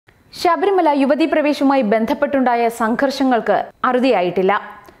ശബരിമല യുവതീ പ്രവേശവുമായി ബന്ധപ്പെട്ടുണ്ടായ സംഘർഷങ്ങൾക്ക് അറുതിയായിട്ടില്ല.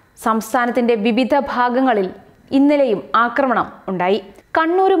 സംസ്ഥാനത്തിന്റെ വിവിധ ഭാഗങ്ങളിൽ ഇന്നലെയും ആക്രമണം ഉണ്ടായി.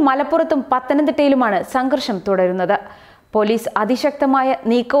 കണ്ണൂരും മലപ്പുറത്തും പത്തനംതിട്ടയിലുമാണ് സംഘർഷം തുടരുന്നത്. പോലീസ് അതിശക്തമായ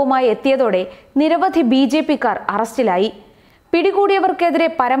നീക്കവുമായി എത്തിയതോടെ നിരവധി BJPക്കാർ അറസ്റ്റിലായി. പിടികൂടിയവർക്കെതിരെ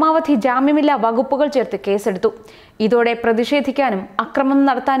പരമാവധി ജാമ്യമില്ലാ വകുപ്പുകൾ ചേർത്ത് കേസെടുത്തു. ഇതോടെ പ്രതിഷേധിക്കാനും അക്രമം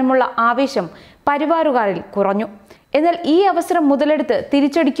നടത്താനുമുള്ള ആവേശം പരിവാറുകാരിൽ കുറഞ്ഞു. എന്നാൽ ഈ അവസരം മുതലെടുത്ത്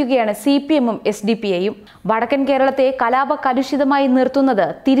തിരിച്ചടിക്കുകയാണ് CPM-ഉം SDP-യും. വടക്കൻ കേരളത്തെ കലാപ കലുഷിതമായി നിർത്തുന്നത്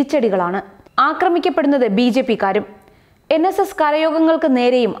തിരിച്ചടികളാണ്. ആക്രമിക്കപ്പെടുന്നത് BJPക്കാരും. NSS കരയോഗങ്ങൾക്ക്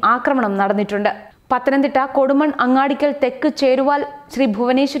നേരെയും ആക്രമണം നടന്നിട്ടുണ്ട്. പത്തനംതിട്ട കൊടുമൺ അങ്ങാടിക്കൽ തെക്ക് ചേരുവാൽ ശ്രീ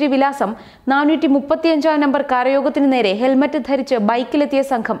ഭുവനേശ്വരി വിലാസം 435 നമ്പർ കരയോഗത്തിന് നേരെ ഹെൽമറ്റ് ധരിച്ച് ബൈക്കിലെത്തിയ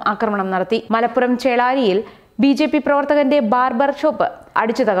സംഘം ആക്രമണം നടത്തി. മലപ്പുറം ചേളാരിയിൽ BJP പ്രവർത്തകന്റെ ബാർബർ ഷോപ്പ്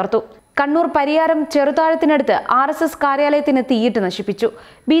അടിച്ചു തകർത്തു. കണ്ണൂർ പരിയാരം ചെറുതാഴത്തിനടുത്ത് RSS കാര്യാലയത്തിന് തീയിട്ട് നശിപ്പിച്ചു.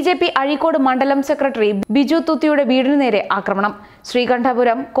 BJP അഴീക്കോട് മണ്ഡലം സെക്രട്ടറി ബിജു തുത്തിയുടെ വീടിനു നേരെ ആക്രമണം.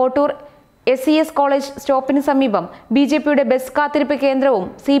 ശ്രീകണ്ഠപുരം കോട്ടൂർ SES കോളേജ് സ്റ്റോപ്പിന് സമീപം BJPയുടെ ബസ് കാത്തിരിപ്പ് കേന്ദ്രവും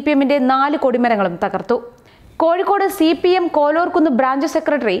CPM-ന്റെ 4 കൊടിമരങ്ങളും തകർത്തു. Kozhikode CPM കോലോർക്കുന്ന് branch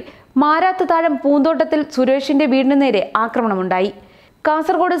secretary Marath താഴം പൂന്തോട്ടത്തിൽ സുരേഷിന്റെ വീടിനു നേരെ ആക്രമണമുണ്ടായി.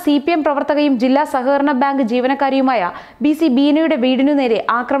 കാസർഗോഡ് CPM പ്രവർത്തകയും ജില്ലാ സഹകരണ ബാങ്ക് ജീവനക്കാരിയുമായ BC ബീനയുടെ വീടിനു നേരെ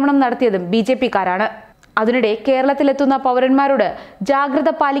ആക്രമണം നടത്തിയതും BJPക്കാരാണ്. അതിനിടെ കേരളത്തിലെത്തുന്ന പൗരന്മാരോട്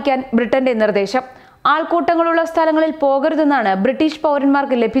ജാഗ്രത പാലിക്കാൻ ബ്രിട്ടന്റെ നിർദ്ദേശം. ആൾക്കൂട്ടങ്ങളുള്ള സ്ഥലങ്ങളിൽ പോകരുതെന്നാണ് ബ്രിട്ടീഷ്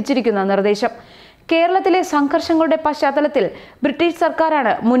പൗരന്മാർക്ക് ലഭിച്ചിരിക്കുന്ന നിർദ്ദേശം. കേരളത്തിലെ സംഘർഷങ്ങളുടെ പശ്ചാത്തലത്തിൽ ബ്രിട്ടീഷ്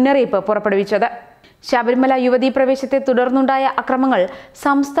സർക്കാരാണ് മുന്നറിയിപ്പ് പുറപ്പെടുവിച്ചത്. ശബരിമല യുവതീ പ്രവേശത്തെ തുടർന്നുണ്ടായ അക്രമങ്ങൾ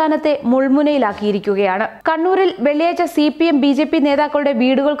സംസ്ഥാനത്തെ മുൾമുനയിലാക്കിയിരിക്കുകയാണ്. കണ്ണൂരിൽ വെള്ളിയാഴ്ച CPM BJP നേതാക്കളുടെ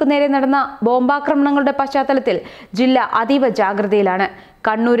വീടുകൾക്ക് നേരെ നടന്ന ബോംബാക്രമണങ്ങളുടെ പശ്ചാത്തലത്തിൽ ജില്ല അതീവ ജാഗ്രതയിലാണ്.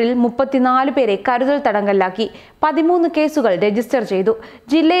 കണ്ണൂരിൽ 34 പേരെ കരുതൽ തടങ്കലിലാക്കി. 13 കേസുകൾ രജിസ്റ്റർ ചെയ്തു.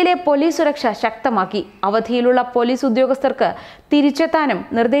 ജില്ലയിലെ പോലീസ് സുരക്ഷ ശക്തമാക്കി. അവധിയിലുള്ള പോലീസ് ഉദ്യോഗസ്ഥർക്ക് തിരിച്ചെത്താനും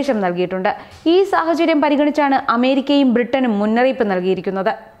നിർദ്ദേശം നൽകിയിട്ടുണ്ട്. ഈ സാഹചര്യം പരിഗണിച്ചാണ് അമേരിക്കയും ബ്രിട്ടനും മുന്നറിയിപ്പ്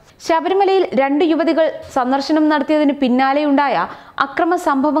നൽകിയിരിക്കുന്നത്. ശബരിമലയിൽ 2 യുവതികൾ സന്ദർശനം നടത്തിയതിന് പിന്നാലെയുണ്ടായ അക്രമ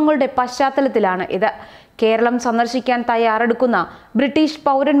സംഭവങ്ങളുടെ പശ്ചാത്തലത്തിലാണ് ഇത്. കേരളം സന്ദർശിക്കാൻ തയ്യാറെടുക്കുന്ന ബ്രിട്ടീഷ്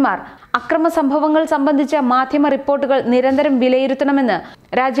പൗരന്മാർ അക്രമ സംഭവങ്ങൾ സംബന്ധിച്ച മാധ്യമ റിപ്പോർട്ടുകൾ നിരന്തരം വിലയിരുത്തണമെന്ന്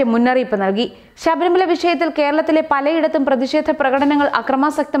രാജ്യം മുന്നറിയിപ്പ് നൽകി. ശബരിമല വിഷയത്തിൽ കേരളത്തിലെ പലയിടത്തും പ്രതിഷേധ പ്രകടനങ്ങൾ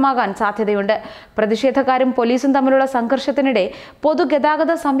അക്രമാസക്തമാകാൻ സാധ്യതയുണ്ട്. പ്രതിഷേധക്കാരും പോലീസും തമ്മിലുള്ള സംഘർഷത്തിനിടെ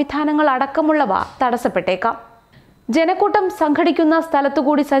പൊതുഗതാഗത സംവിധാനങ്ങൾ അടക്കമുള്ളവ തടസ്സപ്പെട്ടേക്കാം. ജനക്കൂട്ടം സംഘടിക്കുന്ന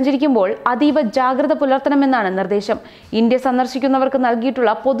സ്ഥലത്തുകൂടി സഞ്ചരിക്കുമ്പോൾ അതീവ ജാഗ്രത പുലർത്തണമെന്നാണ് നിർദ്ദേശം. ഇന്ത്യ സന്ദർശിക്കുന്നവർക്ക്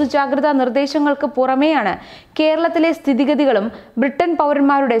നൽകിയിട്ടുള്ള പൊതുജാഗ്രതാ നിർദ്ദേശങ്ങൾക്ക് പുറമെയാണ് കേരളത്തിലെ സ്ഥിതിഗതികളും ബ്രിട്ടൻ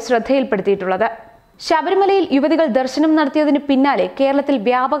പൗരന്മാരുടെ ശ്രദ്ധയിൽപ്പെടുത്തിയിട്ടുള്ളത്. ശബരിമലയിൽ യുവതികൾ ദർശനം നടത്തിയതിന് പിന്നാലെ കേരളത്തിൽ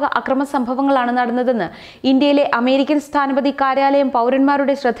വ്യാപക അക്രമ സംഭവങ്ങളാണ് നടന്നതെന്ന് ഇന്ത്യയിലെ അമേരിക്കൻ സ്ഥാനപതി കാര്യാലയം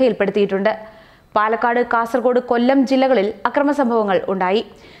പൗരന്മാരുടെ ശ്രദ്ധയിൽപ്പെടുത്തിയിട്ടുണ്ട്. പാലക്കാട്, കാസർഗോഡ്, കൊല്ലം ജില്ലകളിൽ അക്രമ സംഭവങ്ങൾ ഉണ്ടായി.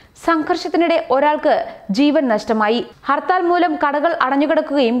 സംഘർഷത്തിനിടെ ഒരാൾക്ക് ജീവൻ നഷ്ടമായി. ഹർത്താൽ മൂലം കടകൾ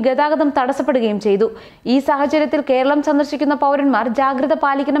അടഞ്ഞുകിടക്കുകയും ഗതാഗതം തടസ്സപ്പെടുകയും ചെയ്തു. ഈ സാഹചര്യത്തിൽ കേരളം സന്ദർശിക്കുന്ന പൗരന്മാർ ജാഗ്രത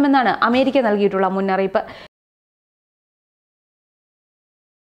പാലിക്കണമെന്നാണ് അമേരിക്ക നൽകിയിട്ടുള്ള മുന്നറിയിപ്പ്.